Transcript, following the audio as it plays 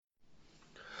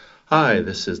Hi,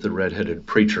 this is the Red-Headed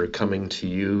Preacher coming to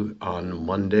you on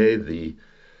Monday, the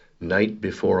night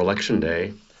before Election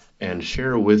Day, and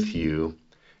share with you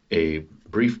a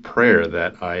brief prayer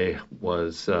that I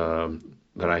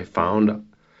found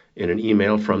in an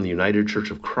email from the United Church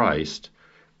of Christ,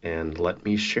 and let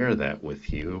me share that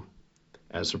with you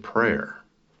as a prayer.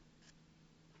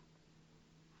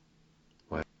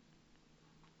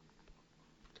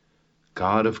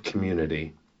 God of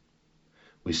community,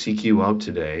 we seek you out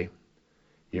today,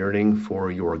 yearning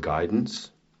for your guidance,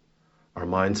 our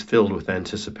minds filled with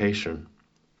anticipation.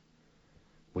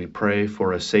 We pray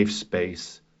for a safe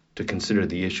space to consider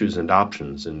the issues and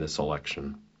options in this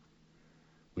election.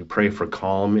 We pray for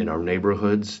calm in our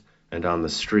neighborhoods and on the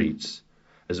streets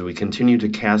as we continue to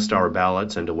cast our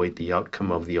ballots and await the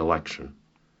outcome of the election.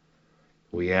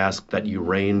 We ask that you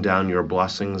rain down your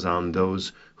blessings on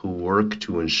those who work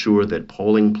to ensure that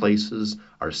polling places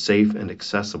are safe and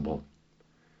accessible.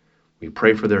 We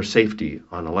pray for their safety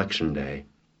on Election Day.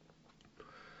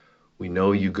 We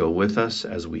know you go with us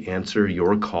as we answer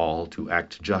your call to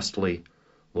act justly,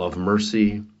 love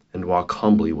mercy, and walk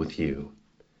humbly with you.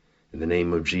 In the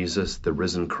name of Jesus, the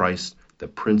risen Christ, the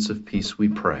Prince of Peace, we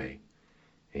pray.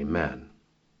 Amen.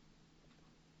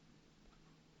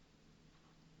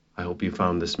 I hope you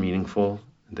found this meaningful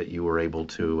and that you were able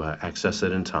to access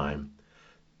it in time.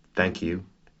 Thank you,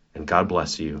 and God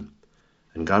bless you,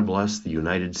 and God bless the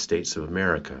United States of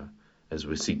America as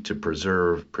we seek to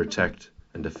preserve, protect,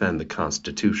 and defend the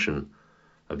Constitution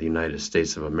of the United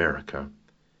States of America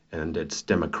and its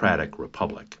democratic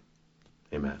republic.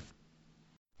 Amen.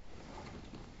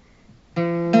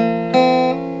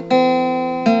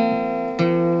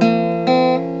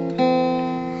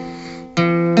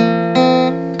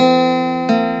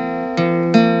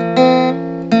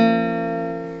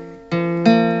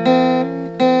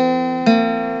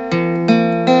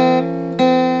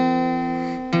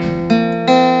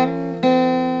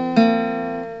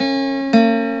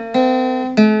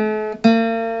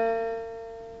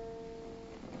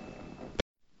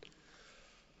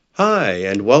 Hi,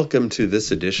 and welcome to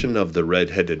this edition of the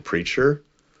Red-Headed Preacher.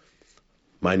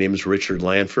 My name is Richard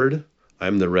Lanford.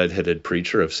 I'm the Red-Headed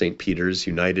Preacher of St. Peter's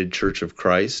United Church of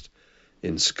Christ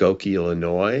in Skokie,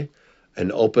 Illinois,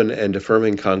 an open and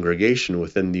affirming congregation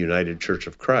within the United Church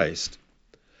of Christ.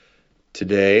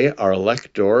 Today, our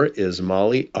lector is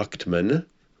Molly Uchtman,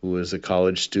 who is a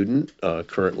college student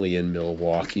currently in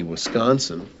Milwaukee,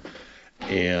 Wisconsin.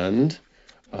 And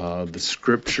the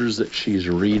scriptures that she's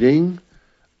reading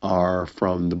are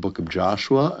from the book of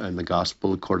Joshua and the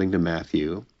Gospel according to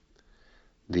Matthew.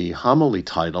 The homily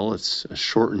title, it's a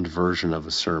shortened version of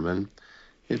a sermon.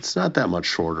 It's not that much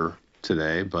shorter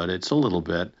today, but it's a little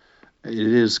bit. It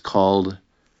is called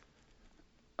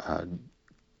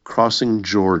Crossing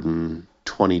Jordan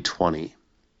 2020.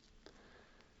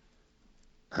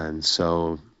 And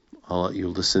so I'll let you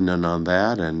listen in on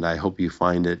that, and I hope you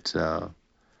find it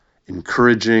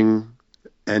encouraging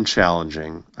and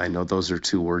challenging. I know those are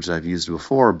two words I've used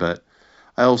before, but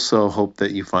I also hope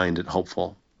that you find it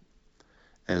hopeful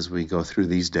as we go through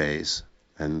these days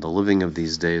and the living of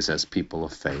these days as people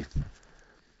of faith.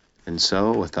 And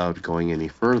so, without going any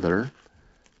further,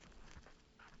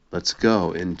 let's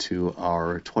go into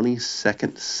our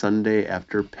 22nd Sunday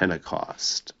after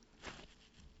Pentecost.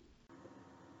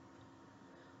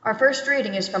 Our first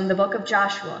reading is from the book of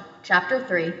Joshua, chapter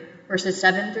 3, verses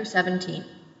 7 through 17.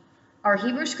 Our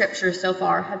Hebrew scriptures so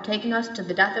far have taken us to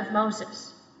the death of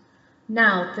Moses.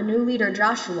 Now, the new leader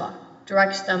Joshua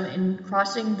directs them in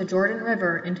crossing the Jordan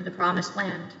River into the Promised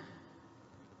Land.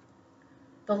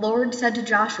 The Lord said to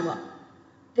Joshua,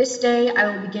 "This day I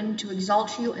will begin to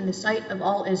exalt you in the sight of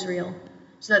all Israel,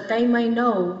 so that they may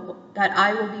know that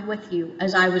I will be with you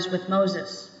as I was with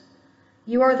Moses.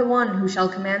 You are the one who shall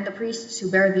command the priests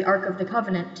who bear the Ark of the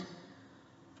Covenant.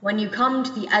 When you come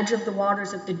to the edge of the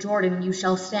waters of the Jordan, you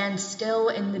shall stand still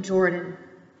in the Jordan."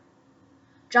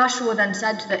 Joshua then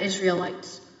said to the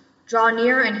Israelites, "Draw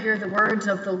near and hear the words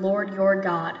of the Lord your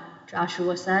God."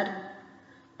 Joshua said,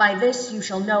 "By this you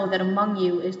shall know that among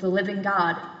you is the living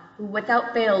God, who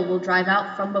without fail will drive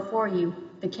out from before you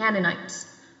the Canaanites,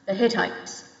 the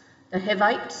Hittites, the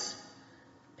Hivites,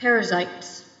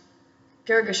 Perizzites,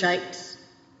 Girgashites,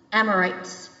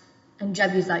 Amorites, and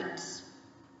Jebusites.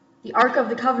 The ark of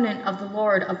the covenant of the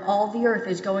Lord of all the earth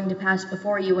is going to pass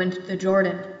before you into the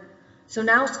Jordan. So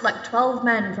now select 12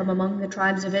 men from among the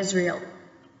tribes of Israel,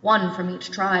 one from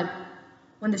each tribe.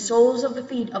 When the soles of the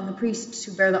feet of the priests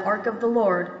who bear the ark of the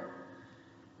Lord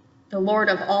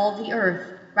of all the earth,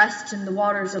 rests in the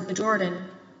waters of the Jordan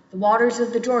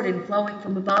flowing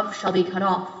from above shall be cut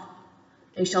off.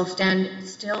 They shall stand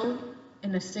still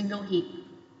in a single heap.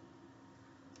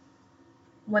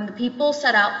 When the people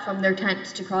set out from their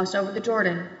tents to cross over the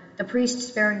Jordan, the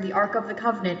priests bearing the Ark of the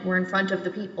Covenant were in front of the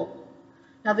people.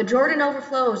 Now the Jordan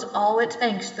overflows all its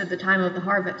banks through the time of the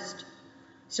harvest.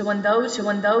 So when those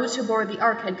who bore the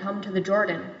ark had come to the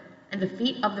Jordan, and the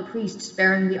feet of the priests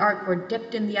bearing the ark were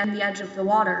dipped in the edge of the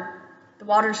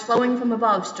waters flowing from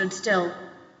above stood still,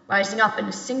 rising up in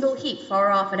a single heap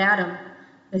far off at Adam,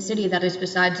 the city that is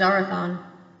beside Zarethan,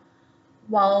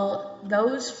 while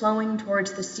those flowing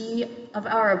towards the Sea of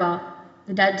Arabah,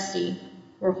 the Dead Sea,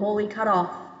 were wholly cut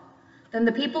off. Then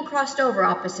the people crossed over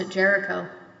opposite Jericho.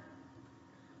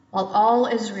 While all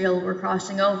Israel were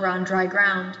crossing over on dry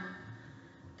ground,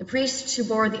 the priests who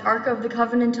bore the Ark of the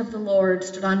Covenant of the Lord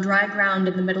stood on dry ground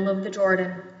in the middle of the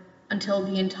Jordan, until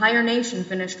the entire nation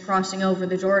finished crossing over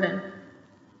the Jordan.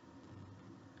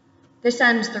 This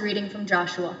ends the reading from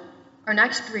Joshua. Our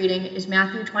next reading is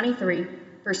Matthew 23,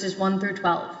 verses 1 through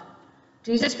 12.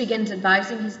 Jesus begins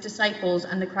advising his disciples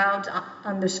and the crowds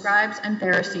on the scribes and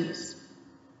Pharisees.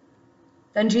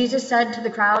 Then Jesus said to the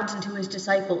crowds and to his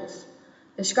disciples,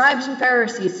 "The scribes and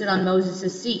Pharisees sit on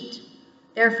Moses' seat.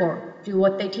 Therefore, do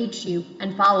what they teach you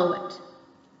and follow it.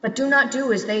 But do not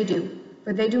do as they do,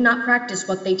 for they do not practice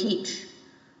what they teach.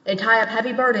 They tie up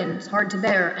heavy burdens, hard to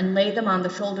bear, and lay them on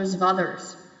the shoulders of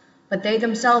others, but they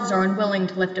themselves are unwilling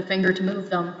to lift a finger to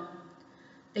move them.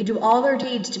 They do all their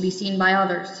deeds to be seen by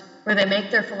others, for they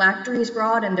make their phylacteries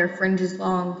broad and their fringes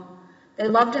long. They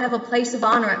love to have a place of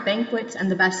honor at banquets and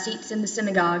the best seats in the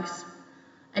synagogues,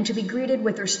 and to be greeted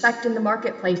with respect in the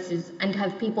marketplaces, and to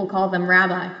have people call them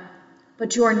rabbi.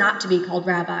 But you are not to be called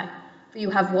rabbi, for you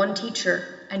have one teacher,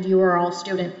 and you are all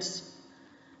students.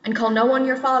 And call no one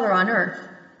your father on earth,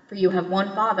 for you have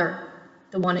one Father,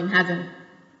 the one in heaven.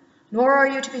 Nor are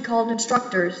you to be called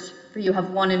instructors, for you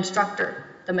have one instructor,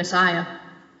 the Messiah.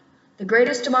 The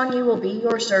greatest among you will be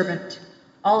your servant.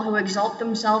 All who exalt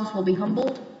themselves will be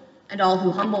humbled, and all who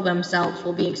humble themselves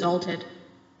will be exalted."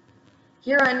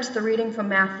 Here ends the reading from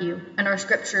Matthew and our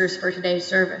scriptures for today's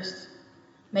service.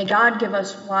 May God give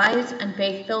us wise and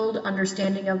faith-filled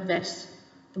understanding of this,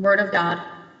 the Word of God,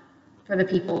 for the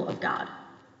people of God.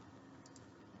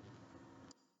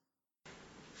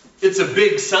 It's a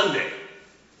big Sunday.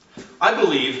 I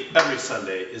believe every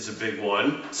Sunday is a big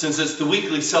one, since it's the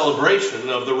weekly celebration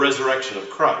of the resurrection of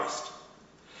Christ.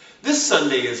 This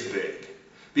Sunday is big,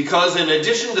 because in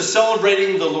addition to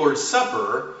celebrating the Lord's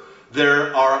Supper,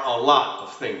 there are a lot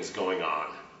of things going on.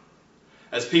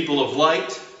 As people of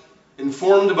light,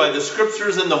 informed by the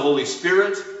Scriptures and the Holy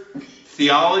Spirit,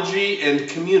 theology and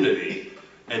community,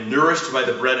 and nourished by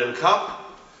the bread and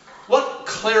cup, what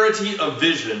clarity of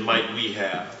vision might we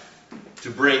have to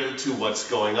bring to what's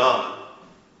going on?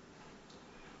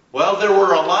 Well, there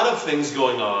were a lot of things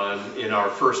going on in our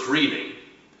first reading.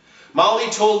 Molly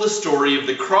told the story of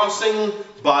the crossing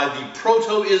by the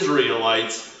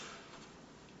proto-Israelites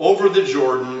over the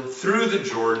Jordan, through the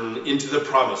Jordan, into the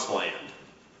Promised Land.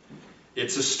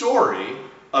 It's a story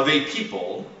of a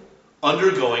people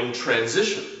undergoing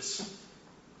transitions.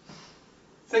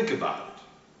 Think about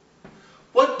it.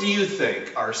 What do you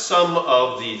think are some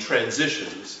of the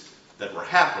transitions that were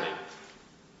happening?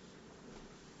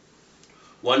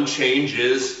 One change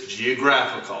is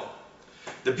geographical.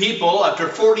 The people, after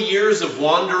 40 years of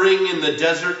wandering in the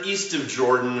desert east of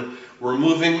Jordan, were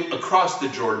moving across the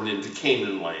Jordan into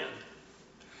Canaan land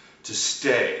to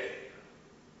stay,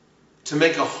 to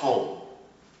make a home,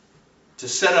 to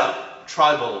set up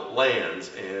tribal lands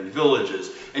and villages,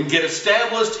 and get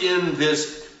established in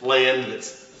this land that's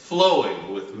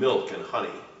flowing with milk and honey.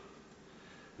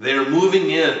 They're moving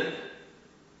in.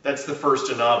 That's the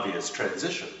first and obvious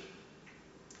transition.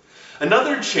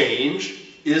 Another change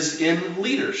is in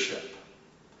leadership.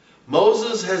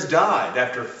 Moses has died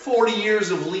after 40 years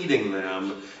of leading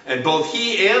them, and both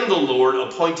he and the Lord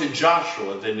appointed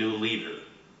Joshua the new leader.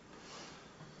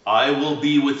 "I will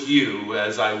be with you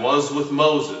as I was with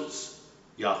Moses,"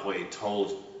 Yahweh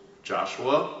told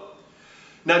Joshua.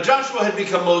 Now Joshua had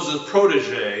become Moses'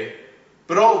 protege,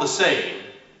 but all the same,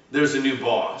 there's a new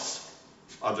boss,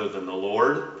 other than the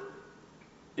Lord.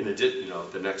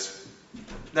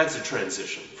 That's a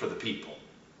transition for the people.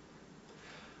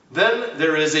 Then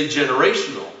there is a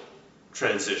generational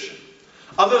transition.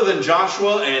 Other than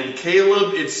Joshua and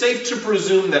Caleb, it's safe to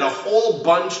presume that a whole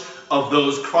bunch of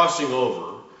those crossing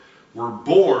over were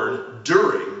born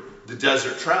during the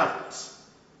desert travels.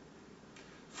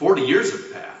 40 years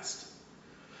have passed.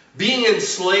 Being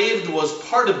enslaved was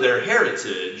part of their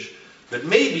heritage, but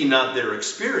maybe not their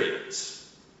experience,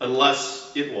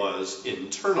 unless it was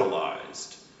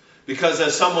internalized. Because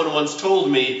as someone once told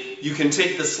me, you can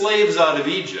take the slaves out of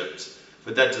Egypt,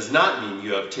 but that does not mean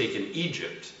you have taken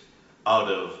Egypt out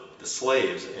of the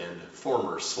slaves and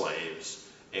former slaves,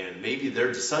 and maybe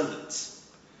their descendants.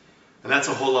 And that's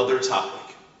a whole other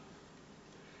topic.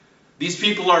 These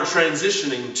people are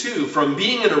transitioning, too, from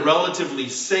being in a relatively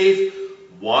safe,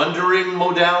 wandering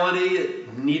modality,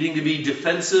 needing to be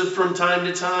defensive from time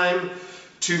to time,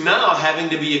 to now having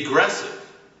to be aggressive,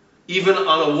 even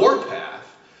on a warpath,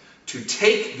 to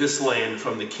take this land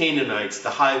from the Canaanites, the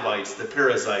Hivites, the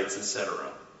Perizzites,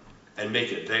 etc., and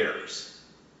make it theirs.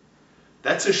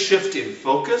 That's a shift in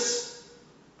focus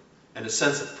and a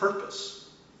sense of purpose.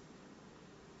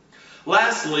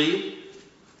 Lastly,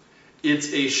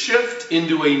 it's a shift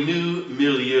into a new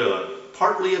milieu,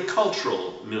 partly a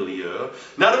cultural milieu,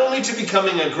 not only to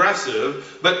becoming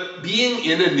aggressive, but being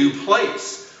in a new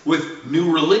place with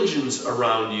new religions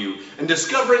around you and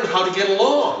discovering how to get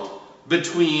along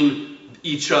between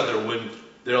each other when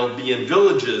they'll be in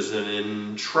villages and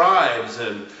in tribes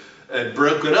and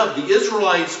broken up. The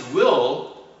Israelites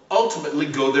will ultimately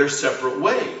go their separate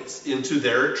ways into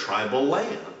their tribal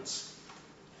lands.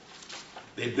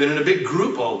 They've been in a big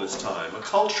group all this time, a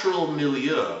cultural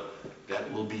milieu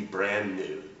that will be brand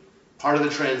new, part of the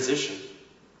transition.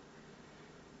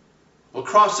 Well,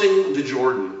 crossing the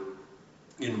Jordan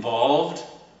involved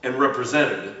and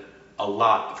represented a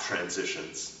lot of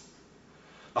transitions.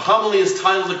 The homily is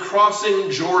titled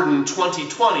Crossing Jordan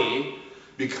 2020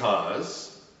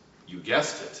 because, you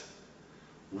guessed it,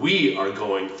 we are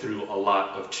going through a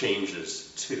lot of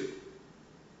changes too.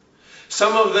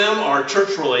 Some of them are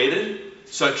church-related,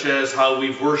 such as how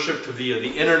we've worshiped via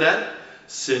the internet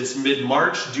since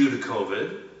mid-March due to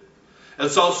COVID.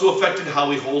 It's also affected how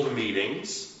we hold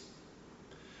meetings.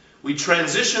 We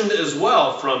transitioned as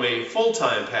well from a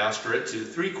full-time pastorate to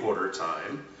three-quarter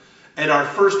time, and our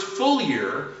first full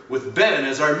year with Ben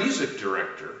as our music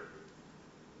director.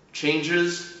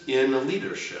 Changes in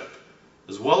leadership,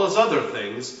 as well as other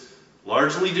things,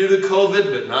 largely due to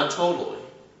COVID, but not totally.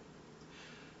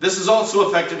 This has also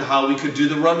affected how we could do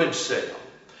the rummage sale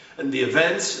and the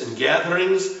events and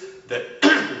gatherings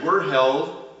that were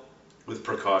held with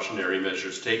precautionary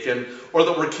measures taken or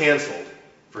that were canceled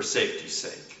for safety's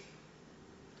sake.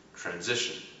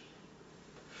 Transition.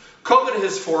 COVID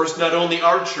has forced not only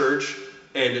our church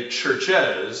and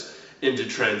churches into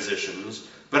transitions,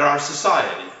 but our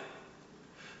society.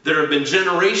 There have been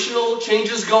generational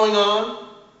changes going on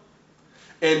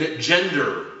and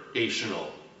generational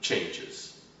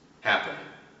changes happening.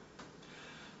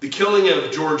 The killing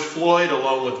of George Floyd,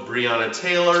 along with Breonna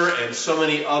Taylor and so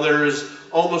many others,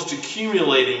 almost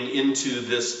accumulating into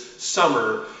this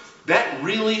summer, that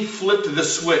really flipped the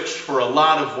switch for a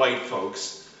lot of white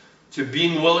folks to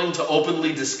being willing to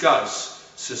openly discuss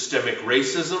systemic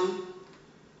racism,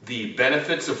 the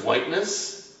benefits of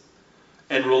whiteness,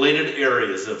 and related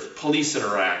areas of police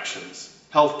interactions,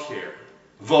 healthcare,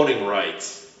 voting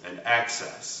rights, and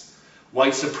access,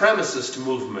 white supremacist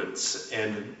movements,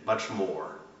 and much more.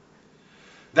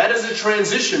 That is a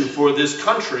transition for this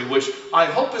country, which I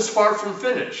hope is far from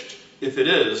finished, if it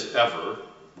is ever,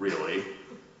 really.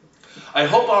 I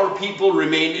hope our people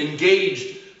remain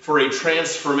engaged for a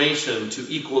transformation to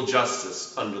equal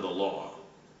justice under the law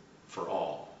for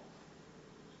all.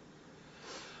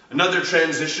 Another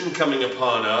transition coming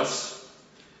upon us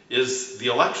is the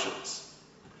elections.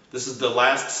 This is the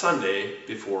last Sunday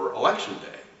before Election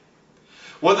Day.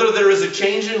 Whether there is a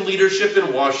change in leadership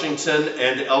in Washington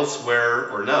and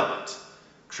elsewhere or not,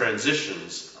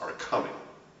 transitions are coming.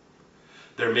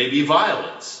 There may be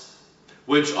violence,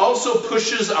 which also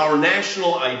pushes our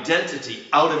national identity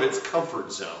out of its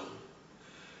comfort zone.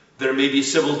 There may be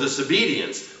civil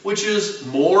disobedience, which is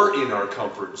more in our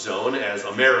comfort zone as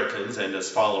Americans and as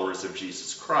followers of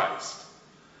Jesus Christ.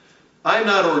 I'm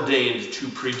not ordained to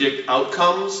predict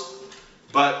outcomes,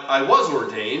 but I was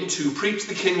ordained to preach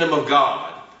the kingdom of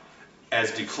God,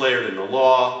 as declared in the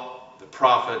law, the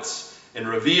prophets, and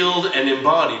revealed and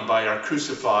embodied by our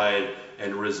crucified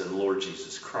and risen Lord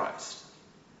Jesus Christ.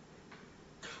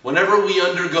 Whenever we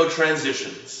undergo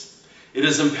transitions, it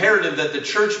is imperative that the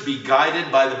church be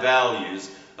guided by the values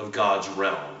of God's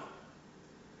realm.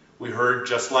 We heard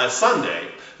just last Sunday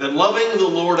that loving the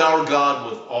Lord our God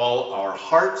with all our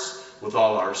hearts, with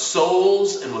all our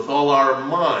souls, and with all our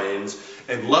minds,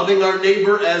 and loving our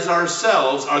neighbor as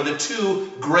ourselves are the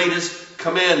two greatest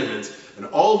commandments. And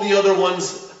all the other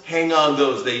ones hang on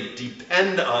those. They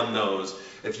depend on those.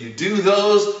 If you do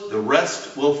those, the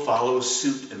rest will follow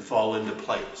suit and fall into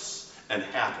place and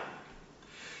happen.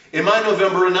 In my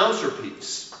November announcer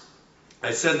piece,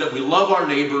 I said that we love our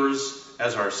neighbors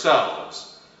as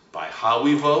ourselves by how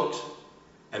we vote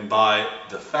and by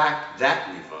the fact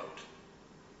that we vote.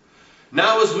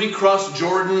 Now as we cross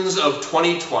Jordans of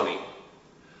 2020,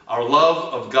 our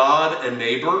love of God and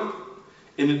neighbor,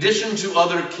 in addition to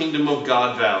other kingdom of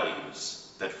God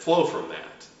values that flow from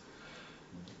that.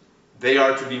 They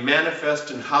are to be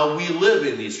manifest in how we live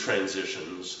in these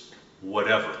transitions,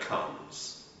 whatever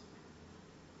comes.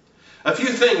 A few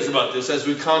things about this as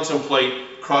we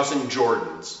contemplate crossing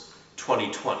Jordan's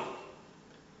 2020.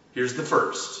 Here's the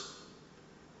first.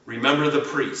 Remember the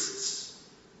priests.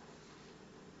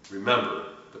 Remember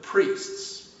the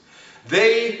priests.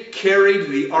 They carried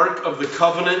the Ark of the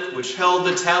Covenant, which held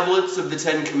the tablets of the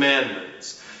Ten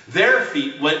Commandments. Their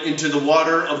feet went into the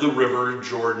water of the river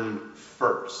Jordan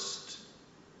first.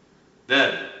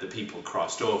 Then the people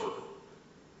crossed over.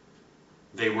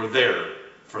 They were there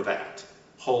for that,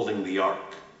 holding the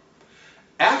ark.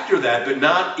 After that, but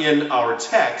not in our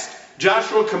text,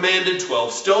 Joshua commanded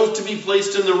 12 stones to be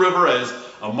placed in the river as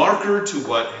a marker to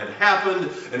what had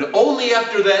happened, and only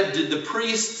after that did the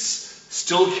priests,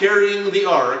 still carrying the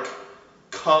ark,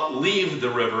 leave the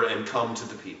river and come to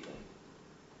the people.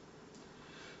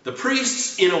 The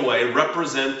priests, in a way,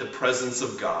 represent the presence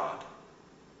of God.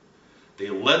 They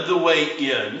led the way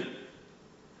in,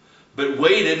 but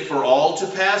waited for all to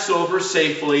pass over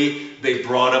safely. They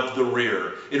brought up the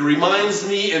rear. It reminds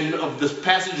me of this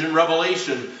passage in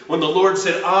Revelation when the Lord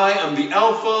said, I am the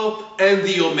Alpha and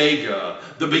the Omega,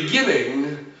 the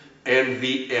beginning and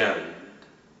the end.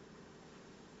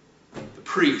 The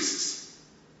priests,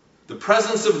 the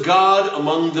presence of God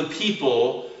among the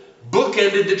people,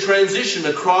 bookended the transition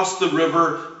across the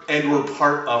river and were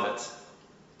part of it.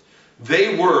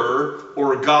 They were,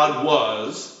 or God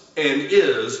was, and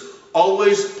is,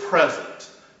 always present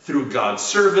through God's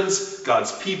servants,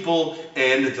 God's people,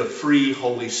 and the free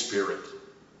Holy Spirit.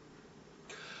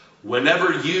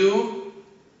 Whenever you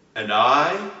and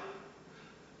I,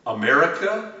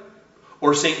 America,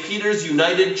 or St. Peter's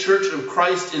United Church of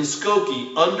Christ in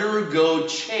Skokie undergo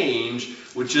change,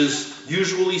 which is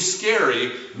usually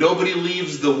scary, nobody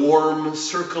leaves the warm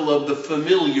circle of the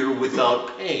familiar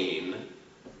without pain.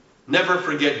 Never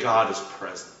forget God is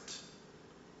present.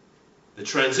 The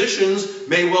transitions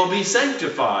may well be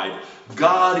sanctified.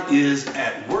 God is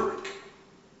at work.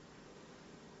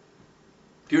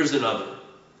 Here's another.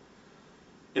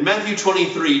 In Matthew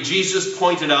 23, Jesus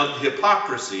pointed out the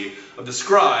hypocrisy of the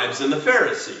scribes and the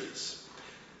Pharisees.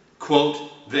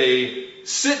 Quote, they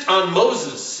sit on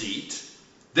Moses' seat,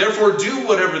 therefore do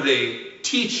whatever they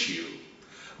teach you,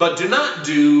 but do not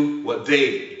do what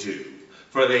they do,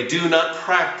 for they do not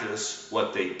practice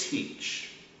what they teach.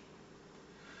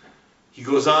 He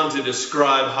goes on to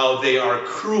describe how they are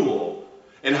cruel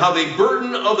and how they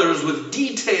burden others with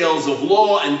details of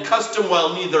law and custom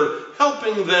while neither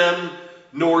helping them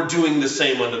nor doing the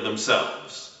same unto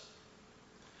themselves.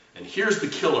 And here's the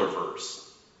killer verse.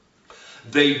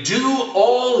 They do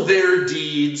all their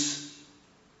deeds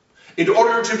in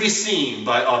order to be seen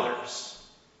by others.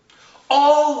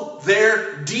 All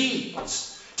their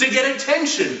deeds to get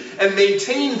attention and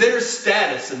maintain their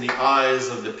status in the eyes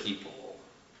of the people.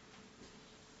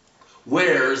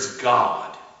 Where's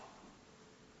God?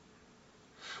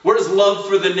 Where's love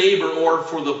for the neighbor or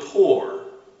for the poor?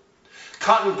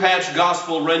 Cotton Patch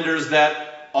Gospel renders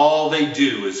that all they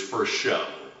do is for show.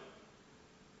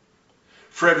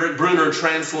 Frederick Bruner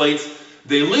translates,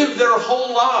 they live their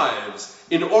whole lives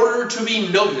in order to be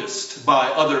noticed by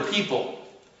other people,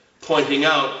 pointing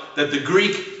out that the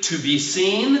Greek to be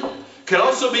seen can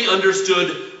also be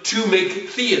understood to make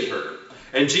theater.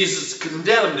 And Jesus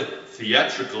condemned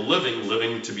theatrical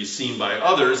living to be seen by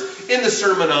others, in the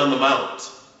Sermon on the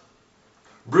Mount.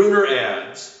 Bruner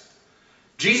adds,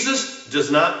 Jesus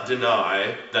does not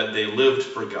deny that they lived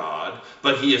for God,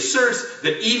 but he asserts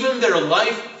that even their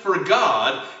life for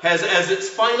God has as its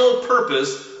final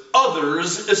purpose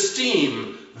others'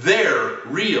 esteem, their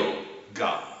real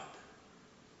God.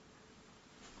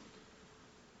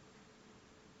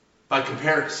 By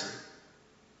comparison,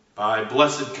 by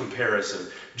blessed comparison,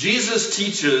 Jesus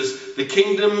teaches the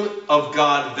kingdom of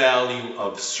God value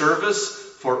of service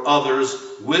for others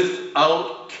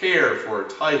without care for a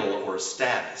title or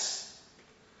status.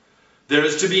 There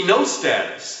is to be no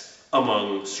status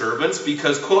among servants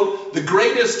because, quote, the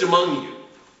greatest among you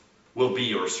will be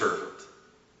your servant.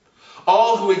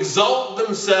 All who exalt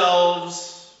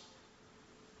themselves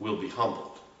will be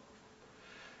humbled,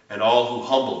 and all who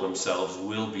humble themselves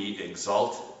will be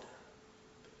exalted.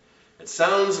 It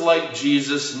sounds like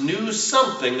Jesus knew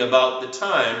something about the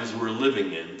times we're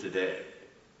living in today.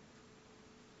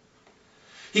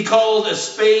 He called a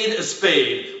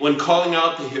spade when calling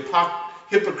out the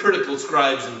hypocritical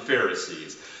scribes and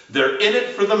Pharisees. They're in it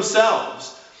for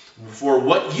themselves, for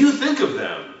what you think of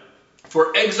them,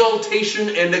 for exaltation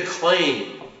and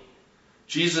acclaim.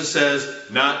 Jesus says,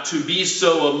 not to be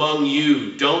so among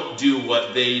you. Don't do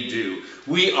what they do.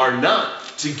 We are not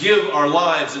to give our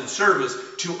lives in service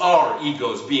to our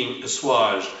egos being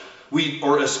assuaged. We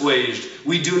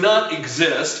do not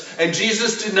exist, and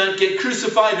Jesus did not get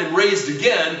crucified and raised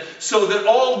again so that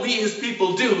all we, his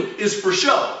people, do is for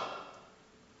show.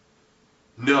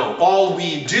 No, all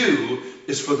we do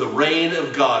is for the reign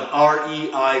of God,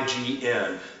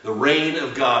 R-E-I-G-N, the reign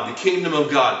of God, the kingdom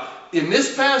of God. In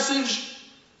this passage,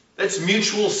 that's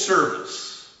mutual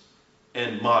service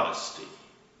and modesty.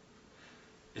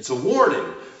 It's a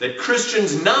warning that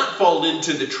Christians not fall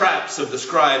into the traps of the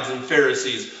scribes and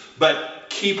Pharisees, but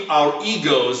keep our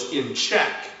egos in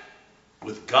check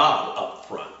with God up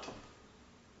front.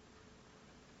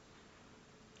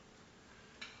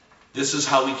 This is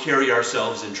how we carry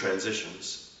ourselves in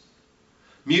transitions.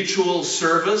 Mutual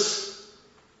service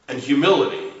and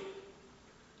humility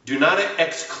do not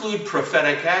exclude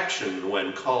prophetic action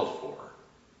when called for.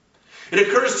 It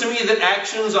occurs to me that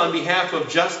actions on behalf of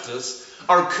justice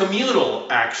are communal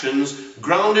actions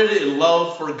grounded in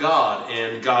love for God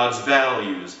and God's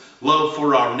values, love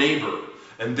for our neighbor,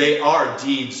 and they are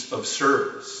deeds of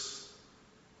service.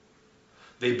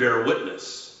 They bear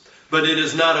witness, but it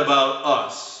is not about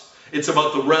us. It's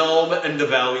about the realm and the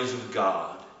values of God.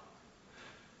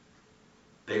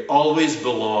 They always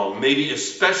belong, maybe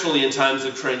especially in times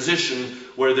of transition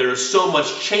where there is so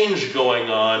much change going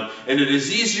on, and it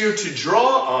is easier to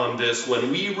draw on this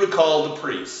when we recall the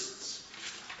priests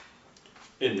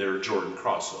in their Jordan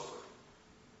crossover.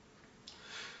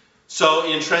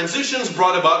 So in transitions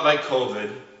brought about by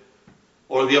COVID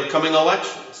or the upcoming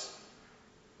elections,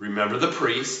 remember the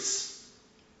priests,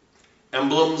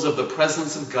 emblems of the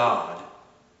presence of God,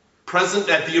 present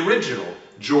at the original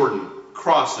Jordan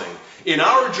crossing. In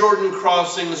our Jordan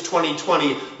Crossings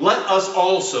 2020, let us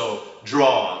also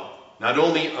draw not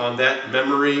only on that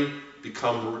memory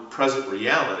become present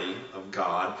reality of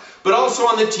God, but also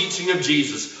on the teaching of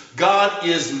Jesus. God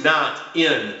is not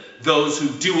in those who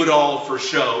do it all for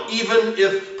show, even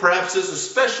if, perhaps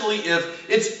especially if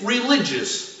it's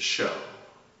religious show.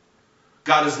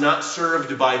 God is not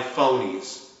served by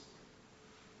phonies,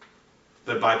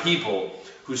 but by people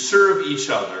who serve each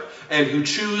other and who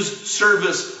choose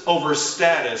service over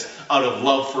status out of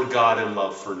love for God and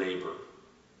love for neighbor.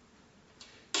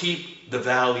 Keep the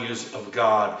values of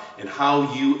God in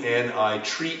how you and I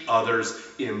treat others,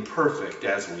 imperfect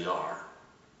as we are.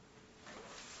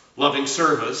 Loving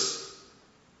service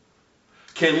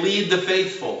can lead the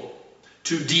faithful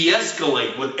to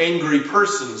de-escalate with angry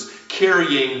persons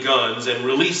carrying guns and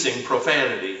releasing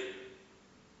profanity.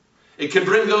 It can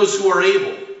bring those who are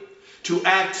able to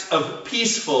acts of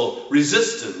peaceful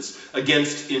resistance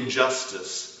against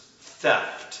injustice,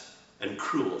 theft, and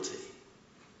cruelty.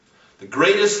 The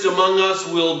greatest among us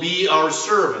will be our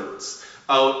servants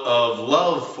out of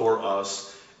love for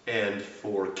us and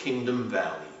for kingdom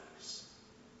values.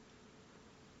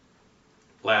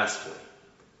 Lastly,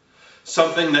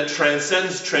 something that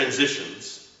transcends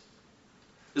transitions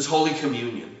is Holy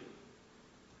Communion.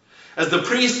 As the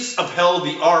priests upheld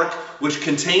the ark, which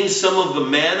contains some of the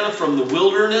manna from the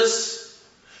wilderness,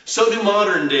 so do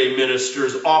modern-day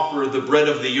ministers offer the bread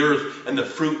of the earth and the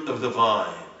fruit of the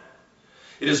vine.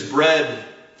 It is bread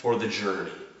for the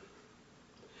journey.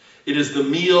 It is the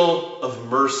meal of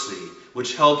mercy,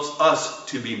 which helps us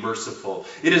to be merciful.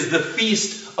 It is the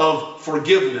feast of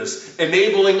forgiveness,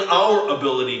 enabling our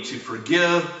ability to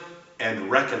forgive and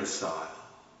reconcile.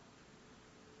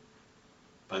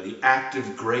 By the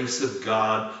active grace of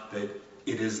God, that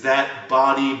it is that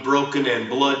body broken and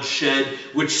blood shed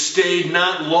which stayed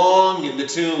not long in the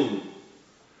tomb,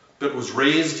 but was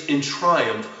raised in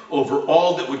triumph over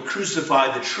all that would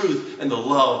crucify the truth and the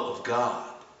love of God.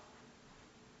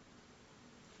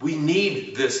 We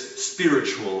need this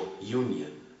spiritual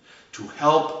union to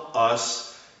help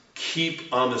us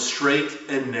keep on the straight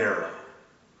and narrow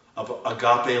of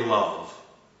agape love,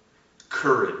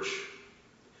 courage,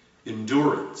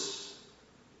 endurance,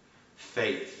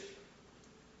 faith,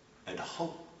 and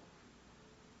hope.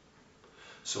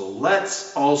 So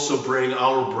let's also bring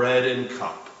our bread and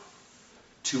cup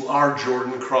to our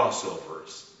Jordan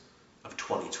crossovers of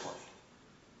 2020.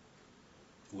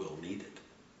 We'll need it.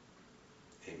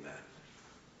 Amen.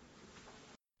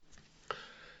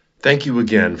 Thank you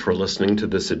again for listening to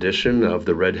this edition of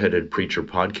the Red-Headed Preacher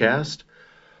Podcast.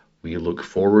 We look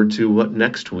forward to what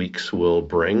next week's will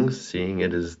bring, seeing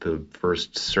it is the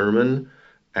first sermon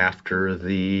after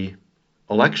the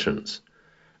elections.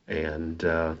 And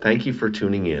thank you for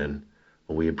tuning in.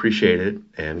 We appreciate it,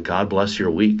 and God bless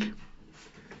your week.